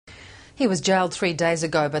He was jailed 3 days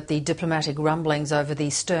ago, but the diplomatic rumblings over the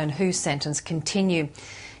Stern-Hu sentence continue.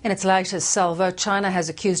 In its latest salvo, China has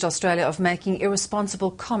accused Australia of making irresponsible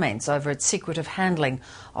comments over its secretive handling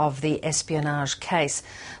of the espionage case.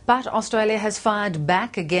 But Australia has fired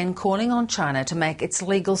back again, calling on China to make its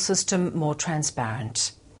legal system more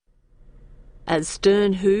transparent. As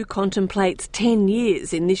Stern-Hu contemplates 10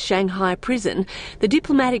 years in this Shanghai prison, the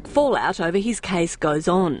diplomatic fallout over his case goes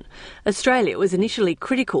on. Australia was initially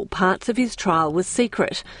critical parts of his trial was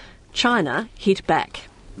secret. China hit back.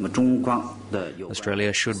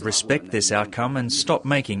 Australia should respect this outcome and stop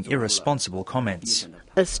making irresponsible comments.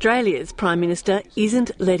 Australia's Prime Minister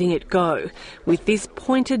isn't letting it go, with this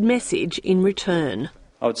pointed message in return.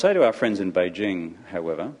 I would say to our friends in Beijing,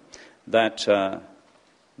 however, that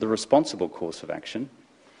the responsible course of action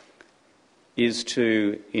is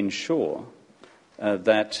to ensure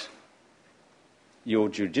that your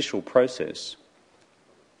judicial process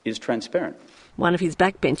is transparent. One of his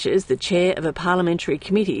backbenchers, the chair of a parliamentary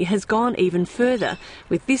committee, has gone even further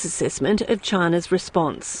with this assessment of China's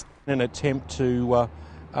response. An attempt to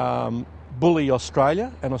bully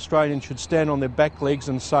Australia, and Australians should stand on their back legs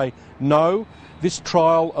and say, no, this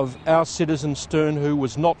trial of our citizen Stern-Hu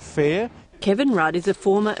was not fair. Kevin Rudd is a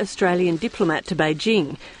former Australian diplomat to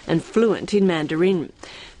Beijing and fluent in Mandarin.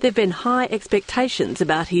 There have been high expectations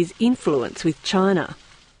about his influence with China.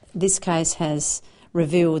 This case has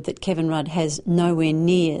revealed that Kevin Rudd has nowhere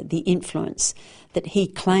near the influence that he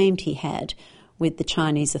claimed he had with the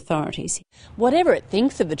Chinese authorities. Whatever it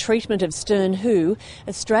thinks of the treatment of Stern-Hu,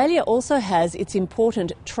 Australia also has its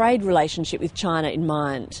important trade relationship with China in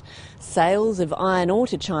mind. Sales of iron ore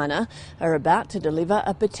to China are about to deliver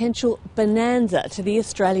a potential bonanza to the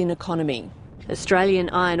Australian economy. Australian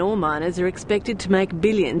iron ore miners are expected to make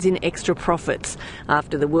billions in extra profits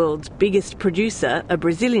after the world's biggest producer, a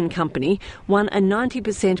Brazilian company, won a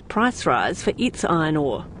 90% price rise for its iron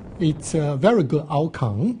ore. It's a very good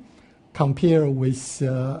outcome compared with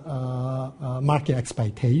market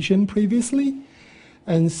expectation previously,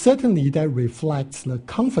 and certainly that reflects the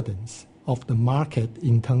confidence of the market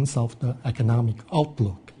in terms of the economic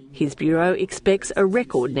outlook. His bureau expects a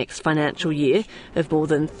record next financial year of more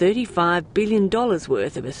than $35 billion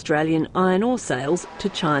worth of Australian iron ore sales to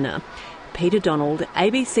China. Peter Donald,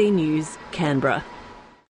 ABC News, Canberra.